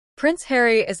Prince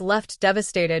Harry is left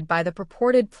devastated by the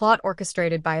purported plot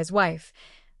orchestrated by his wife,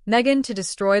 Meghan, to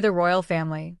destroy the royal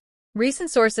family.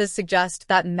 Recent sources suggest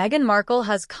that Meghan Markle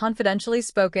has confidentially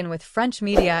spoken with French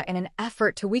media in an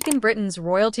effort to weaken Britain's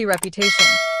royalty reputation,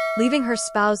 leaving her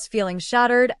spouse feeling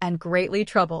shattered and greatly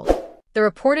troubled. The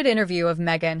reported interview of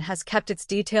Meghan has kept its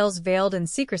details veiled in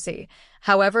secrecy.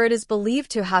 However, it is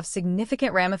believed to have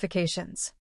significant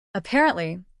ramifications.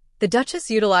 Apparently, the Duchess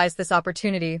utilized this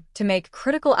opportunity to make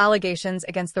critical allegations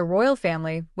against the royal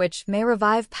family, which may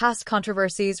revive past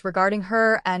controversies regarding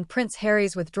her and Prince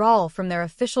Harry's withdrawal from their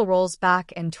official roles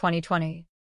back in 2020.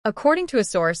 According to a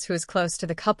source who is close to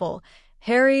the couple,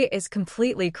 Harry is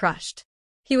completely crushed.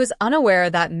 He was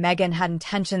unaware that Meghan had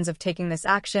intentions of taking this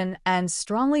action and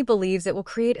strongly believes it will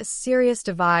create a serious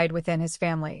divide within his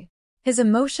family. His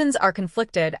emotions are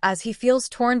conflicted as he feels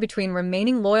torn between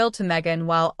remaining loyal to Meghan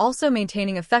while also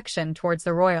maintaining affection towards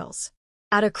the royals.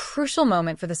 At a crucial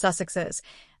moment for the Sussexes,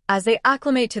 as they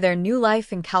acclimate to their new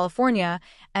life in California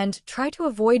and try to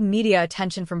avoid media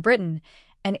attention from Britain,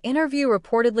 an interview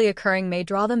reportedly occurring may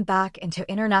draw them back into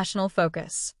international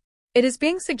focus. It is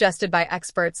being suggested by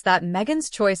experts that Meghan's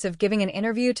choice of giving an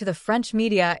interview to the French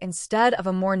media instead of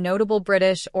a more notable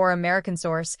British or American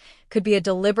source could be a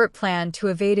deliberate plan to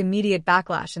evade immediate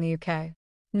backlash in the UK.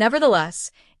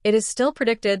 Nevertheless, it is still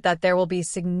predicted that there will be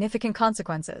significant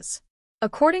consequences.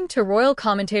 According to royal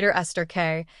commentator Esther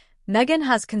Kay, Meghan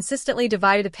has consistently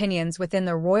divided opinions within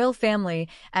the royal family,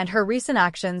 and her recent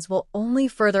actions will only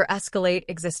further escalate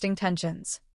existing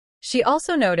tensions. She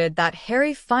also noted that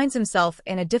Harry finds himself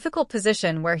in a difficult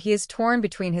position where he is torn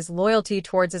between his loyalty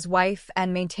towards his wife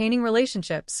and maintaining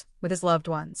relationships with his loved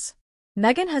ones.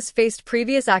 Meghan has faced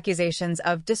previous accusations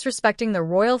of disrespecting the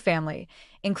royal family,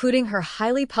 including her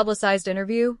highly publicized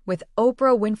interview with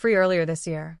Oprah Winfrey earlier this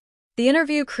year. The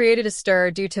interview created a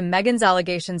stir due to Meghan's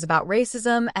allegations about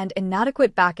racism and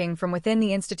inadequate backing from within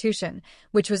the institution,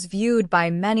 which was viewed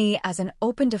by many as an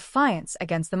open defiance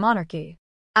against the monarchy.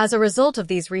 As a result of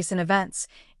these recent events,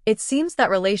 it seems that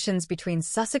relations between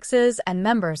Sussexes and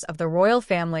members of the royal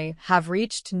family have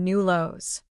reached new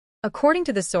lows. According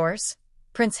to the source,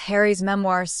 Prince Harry's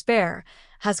memoir, Spare,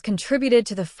 has contributed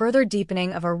to the further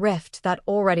deepening of a rift that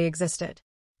already existed.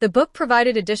 The book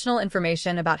provided additional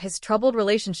information about his troubled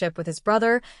relationship with his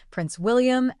brother, Prince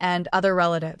William, and other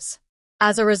relatives.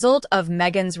 As a result of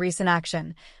Meghan's recent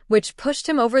action, which pushed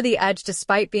him over the edge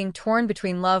despite being torn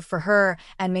between love for her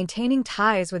and maintaining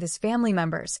ties with his family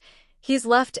members, he is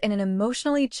left in an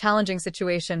emotionally challenging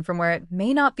situation from where it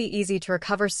may not be easy to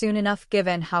recover soon enough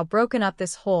given how broken up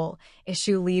this whole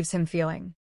issue leaves him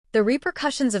feeling. The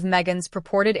repercussions of Meghan's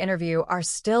purported interview are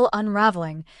still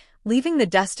unraveling, leaving the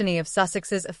destiny of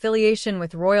Sussex's affiliation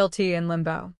with royalty in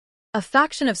limbo. A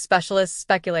faction of specialists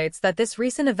speculates that this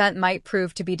recent event might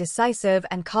prove to be decisive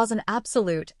and cause an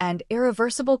absolute and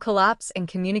irreversible collapse in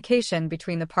communication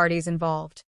between the parties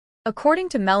involved. According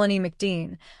to Melanie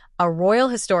McDean, a royal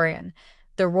historian,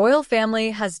 the royal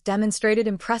family has demonstrated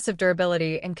impressive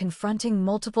durability in confronting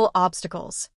multiple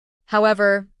obstacles.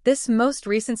 However, this most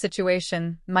recent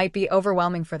situation might be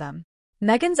overwhelming for them.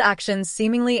 Meghan's actions,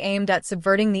 seemingly aimed at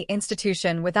subverting the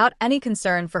institution without any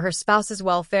concern for her spouse's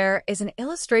welfare, is an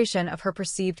illustration of her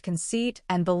perceived conceit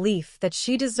and belief that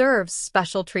she deserves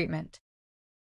special treatment.